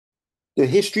The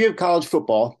History of College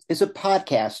Football is a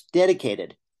podcast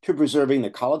dedicated to preserving the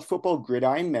college football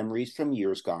gridiron memories from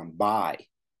years gone by.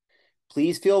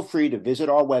 Please feel free to visit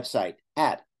our website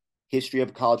at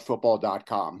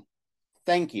historyofcollegefootball.com.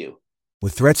 Thank you.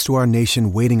 With threats to our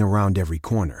nation waiting around every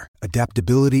corner,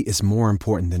 adaptability is more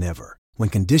important than ever. When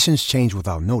conditions change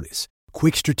without notice,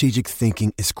 quick strategic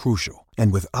thinking is crucial.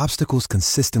 And with obstacles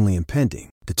consistently impending,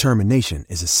 determination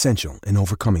is essential in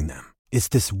overcoming them. It's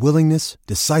this willingness,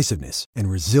 decisiveness, and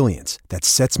resilience that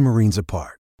sets Marines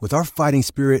apart. With our fighting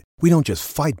spirit, we don't just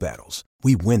fight battles,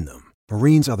 we win them.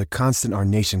 Marines are the constant our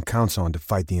nation counts on to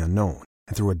fight the unknown.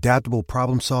 And through adaptable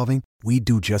problem solving, we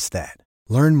do just that.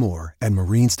 Learn more at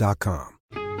marines.com.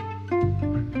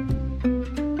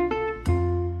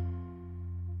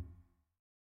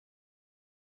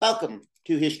 Welcome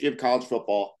to History of College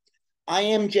Football. I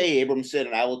am Jay Abramson,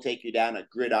 and I will take you down a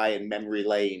gridiron memory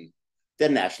lane. The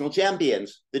national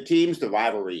champions, the teams, the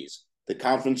rivalries, the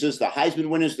conferences, the Heisman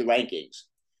winners, the rankings.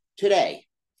 Today,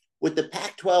 with the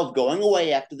Pac-12 going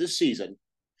away after this season,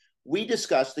 we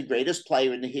discuss the greatest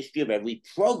player in the history of every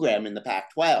program in the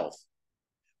Pac-12.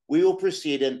 We will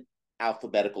proceed in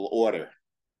alphabetical order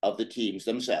of the teams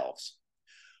themselves.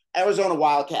 Arizona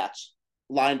Wildcats,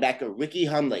 linebacker Ricky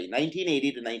Hundley,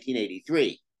 1980 to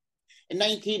 1983. In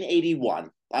 1981,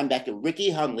 linebacker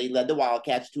Ricky Hundley led the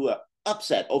Wildcats to an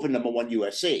upset over number one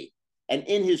USC. And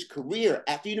in his career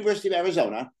at the University of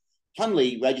Arizona,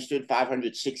 Hundley registered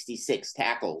 566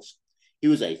 tackles. He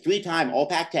was a three-time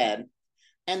All-Pac-10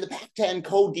 and the Pac-10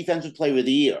 Co-Defensive Player of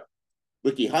the Year.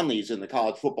 Ricky Hundley is in the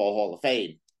College Football Hall of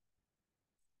Fame.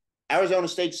 Arizona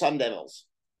State Sun Devils,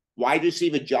 wide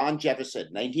receiver John Jefferson,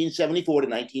 1974 to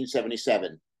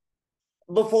 1977.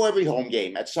 Before every home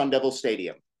game at Sun Devil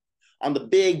Stadium, on the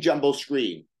big jumbo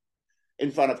screen, in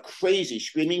front of crazy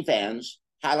screaming fans,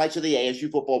 highlights of the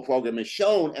ASU football program is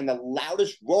shown, and the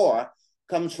loudest roar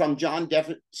comes from John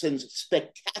Jefferson's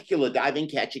spectacular diving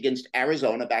catch against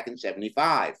Arizona back in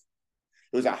 75.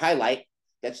 It was a highlight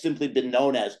that's simply been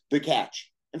known as the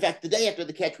catch. In fact, the day after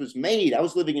the catch was made, I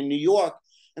was living in New York,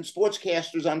 and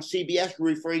sportscasters on CBS were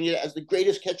referring to it as the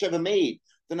greatest catch ever made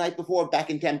the night before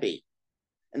back in Tempe.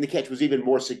 And the catch was even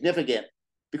more significant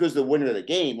because the winner of the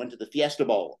game went to the Fiesta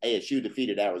Bowl. ASU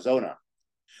defeated Arizona.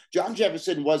 John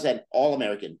Jefferson was an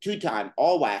All-American, two-time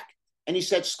All-WAC, and he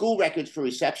set school records for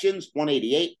receptions,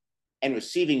 188, and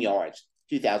receiving yards,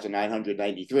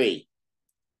 2,993.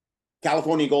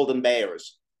 California Golden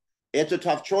Bears. It's a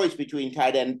tough choice between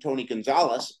tight end Tony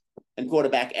Gonzalez and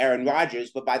quarterback Aaron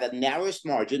Rodgers, but by the narrowest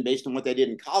margin, based on what they did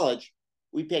in college,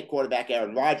 we picked quarterback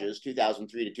Aaron Rodgers,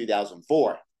 2003 to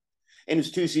 2004. In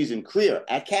his two-season career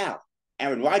at Cal,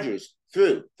 Aaron Rodgers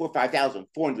threw for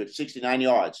 5,469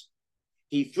 yards.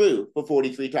 He threw for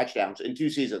 43 touchdowns in two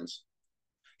seasons.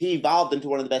 He evolved into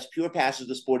one of the best pure passes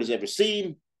the sport has ever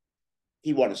seen.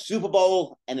 He won a Super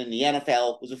Bowl, and in the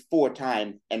NFL was a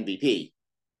four-time MVP.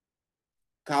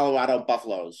 Colorado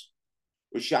Buffaloes.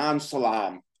 Rashaan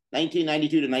Salaam,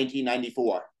 1992 to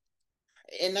 1994.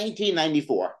 In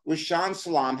 1994, Rashaan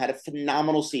Salaam had a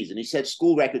phenomenal season. He set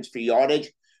school records for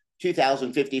yardage,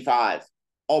 2,055,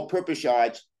 all-purpose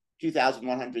yards,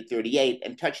 2,138,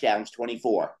 and touchdowns,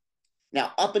 24.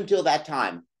 Now, up until that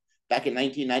time, back in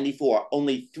 1994,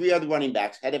 only three other running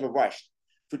backs had ever rushed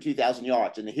for 2,000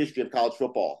 yards in the history of college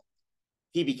football.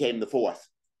 He became the fourth.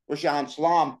 Rashaan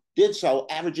Salaam did so,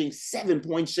 averaging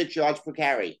 7.6 yards per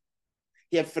carry.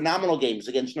 He had phenomenal games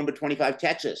against number 25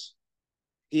 Texas.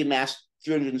 He amassed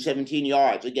 317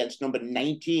 yards against number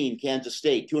 19 Kansas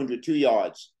State, 202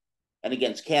 yards, and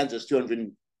against Kansas,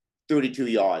 232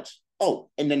 yards. Oh,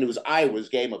 and then there was Iowa's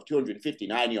game of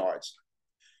 259 yards.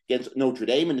 Against Notre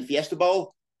Dame in the Fiesta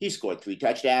Bowl, he scored 3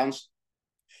 touchdowns.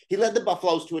 He led the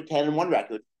Buffaloes to a 10-1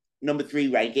 record, number 3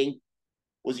 ranking,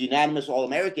 was unanimous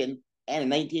All-American, and in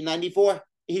 1994,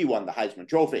 he won the Heisman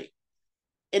Trophy,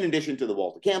 in addition to the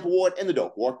Walter Camp Award and the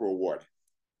Doak Walker Award.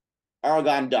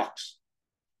 Oregon Ducks.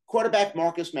 Quarterback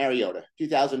Marcus Mariota,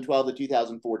 2012 to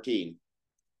 2014.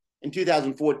 In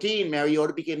 2014,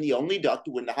 Mariota became the only Duck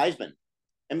to win the Heisman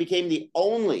and became the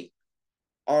only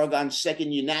Oregon's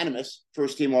second unanimous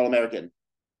first-team All-American.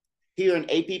 He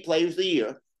earned AP Players of the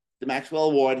Year, the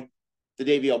Maxwell Award, the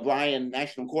Davey O'Brien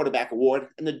National Quarterback Award,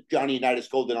 and the Johnny Unitas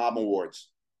Golden Arm Awards.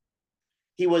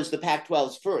 He was the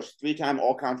Pac-12's first three-time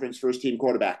All-Conference first-team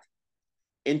quarterback.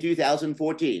 In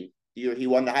 2014, the year he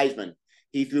won the Heisman,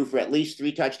 he threw for at least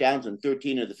 3 touchdowns in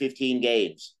 13 of the 15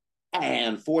 games,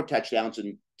 and 4 touchdowns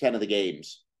in 10 of the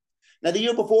games. Now, the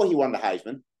year before he won the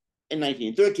Heisman, in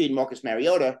 1913, Marcus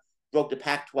Mariota broke the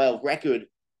Pac-12 record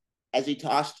as he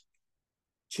tossed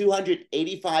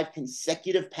 285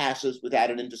 consecutive passes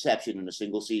without an interception in a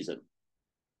single season.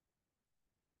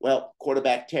 Well,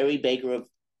 quarterback Terry Baker of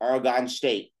Oregon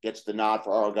State gets the nod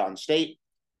for Oregon State.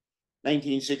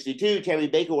 1962, Terry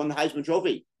Baker won the Heisman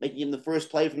Trophy, making him the first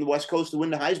player from the West Coast to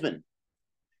win the Heisman.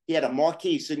 He had a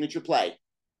marquee signature play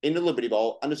in the Liberty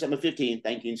Bowl on December 15,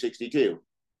 1962,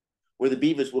 where the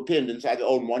Beavers were pinned inside their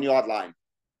own 1-yard line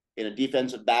in a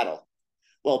defensive battle.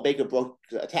 Well, Baker broke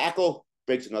a tackle,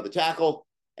 breaks another tackle,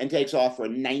 and takes off for a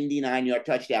 99-yard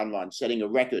touchdown run, setting a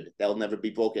record that will never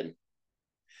be broken.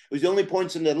 It was the only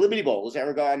points in the Liberty Bowl as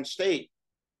Oregon State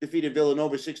defeated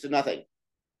Villanova 6-0.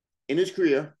 In his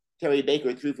career, Terry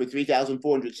Baker threw for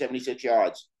 3,476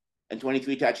 yards and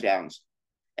 23 touchdowns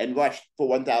and rushed for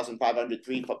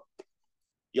 1,503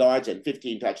 yards and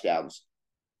 15 touchdowns.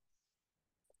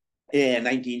 In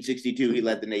 1962, he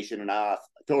led the nation in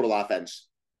total offense.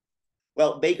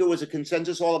 Well, Baker was a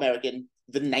consensus All-American,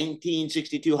 the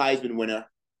 1962 Heisman winner,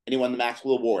 and he won the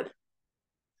Maxwell Award.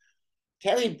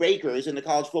 Terry Baker is in the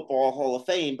College Football Hall of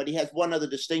Fame, but he has one other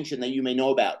distinction that you may know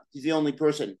about. He's the only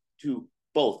person to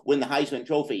both win the Heisman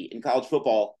Trophy in college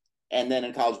football and then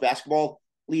in college basketball,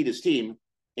 lead his team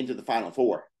into the Final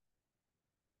Four.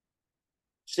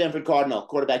 Stanford Cardinal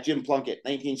quarterback Jim Plunkett,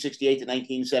 1968 to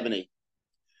 1970.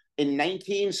 In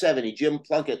 1970, Jim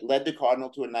Plunkett led the Cardinal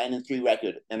to a 9-3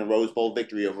 record and a Rose Bowl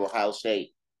victory over Ohio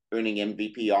State, earning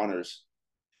MVP honors.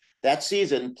 That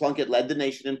season, Plunkett led the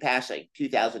nation in passing,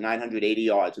 2,980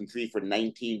 yards and threw for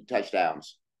 19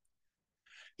 touchdowns.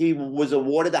 He was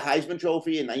awarded the Heisman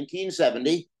Trophy in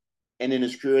 1970, and in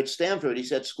his career at Stanford, he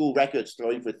set school records,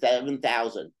 throwing for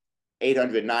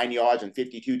 7,809 yards and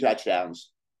 52 touchdowns.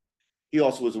 He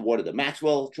also was awarded the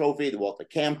Maxwell Trophy, the Walter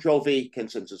Camp Trophy,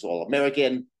 consensus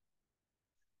All-American.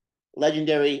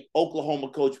 Legendary Oklahoma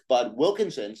coach Bud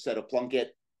Wilkinson said of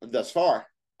Plunkett, thus far,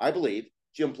 I believe,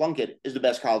 Jim Plunkett is the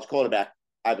best college quarterback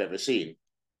I've ever seen.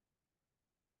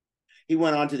 He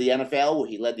went on to the NFL, where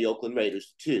he led the Oakland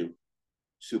Raiders to 2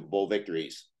 Super Bowl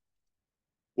victories.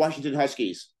 Washington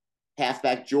Huskies,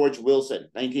 halfback George Wilson,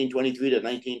 1923 to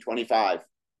 1925.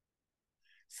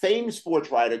 Famed sports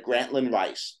writer Grantland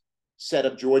Rice said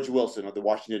of George Wilson of the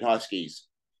Washington Huskies,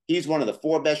 he's one of the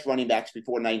 4 best running backs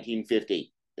before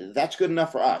 1950. That's good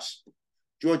enough for us.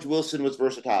 George Wilson was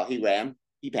versatile. He ran,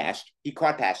 he passed, he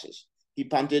caught passes, he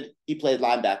punted, he played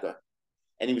linebacker,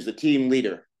 and he was the team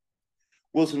leader.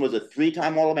 Wilson was a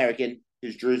 3-time All-American.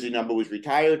 His jersey number was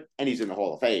retired, and he's in the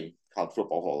Hall of Fame, College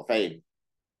Football Hall of Fame.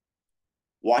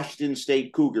 Washington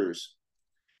State Cougars.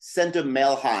 Center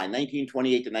Mel Hein,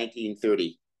 1928 to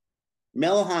 1930.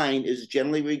 Mel Hein is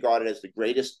generally regarded as the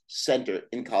greatest center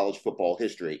in college football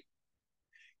history.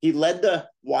 He led the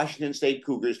Washington State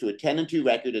Cougars to a 10-2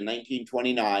 record in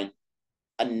 1929,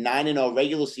 a 9-0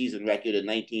 regular season record in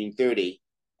 1930,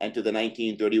 and to the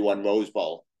 1931 Rose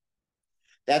Bowl.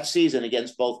 That season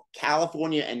against both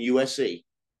California and USC,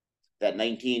 that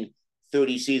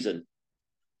 1930 season,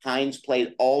 Hines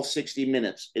played all 60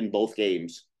 minutes in both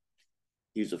games.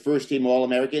 He was the first-team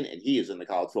All-American, and he is in the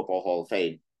College Football Hall of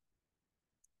Fame.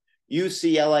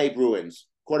 UCLA Bruins,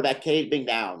 quarterback Cade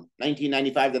McNown,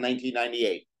 1995 to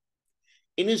 1998.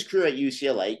 In his career at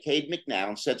UCLA, Cade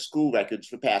McNown set school records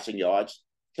for passing yards,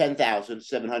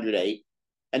 10,708,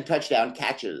 and touchdown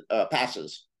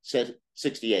passes, set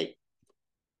 68.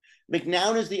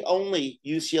 McNown is the only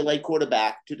UCLA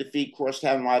quarterback to defeat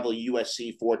crosstown rival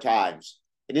USC 4 times.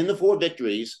 And in the 4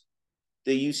 victories,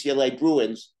 the UCLA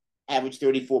Bruins averaged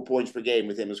 34 points per game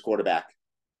with him as quarterback.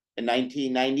 In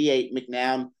 1998,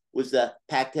 McNown was the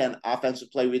Pac-10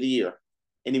 Offensive Player of the Year,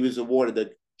 and he was awarded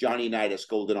the Johnny Unitas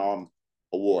Golden Arm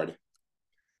Award.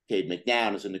 Cade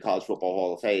McNown is in the College Football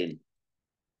Hall of Fame.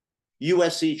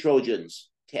 USC Trojans,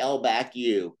 tailback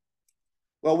U.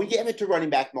 Well, we gave it to running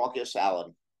back Marcus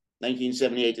Allen,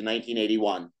 1978 to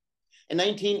 1981. In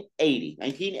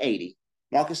 1980,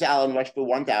 Marcus Allen rushed for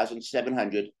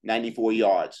 1,794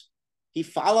 yards. He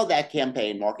followed that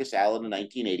campaign, Marcus Allen, in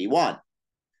 1981,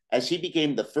 as he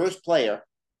became the first player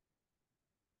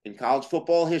in college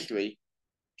football history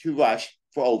to rush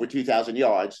for over 2,000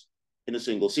 yards in a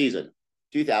single season,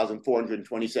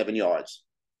 2,427 yards.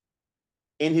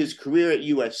 In his career at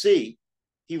USC,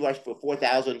 he rushed for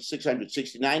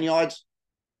 4,669 yards.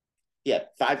 He had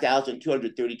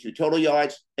 5,232 total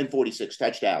yards and 46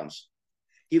 touchdowns.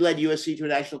 He led USC to a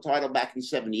national title back in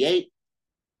 78.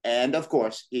 And, of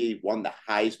course, he won the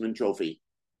Heisman Trophy.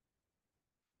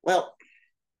 Well,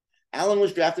 Allen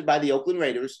was drafted by the Oakland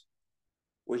Raiders,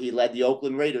 where he led the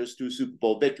Oakland Raiders to a Super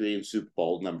Bowl victory in Super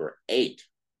Bowl number 8.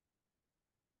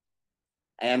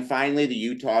 And finally, the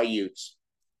Utah Utes.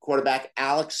 Quarterback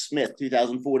Alex Smith,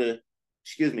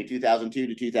 2002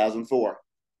 to 2004.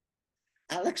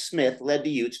 Alex Smith led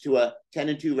the Utes to a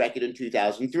 10-2 record in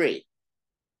 2003.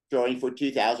 throwing for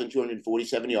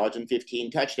 2,247 yards and 15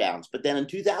 touchdowns. But then in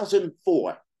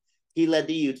 2004, he led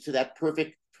the Utes to that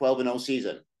perfect 12-0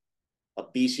 season, a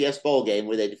BCS bowl game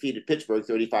where they defeated Pittsburgh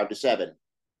 35-7.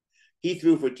 He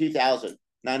threw for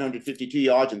 2,952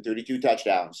 yards and 32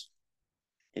 touchdowns.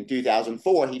 In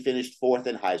 2004, he finished fourth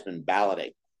in Heisman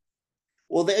balloting.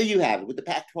 Well, there you have it. With the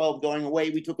Pac-12 going away,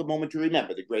 we took a moment to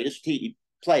remember the greatest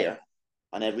player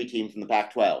on every team from the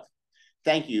Pac-12.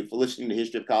 Thank you for listening to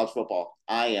History of College Football.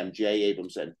 I am Jay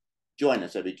Abramson. Join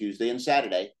us every Tuesday and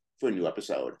Saturday for a new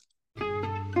episode.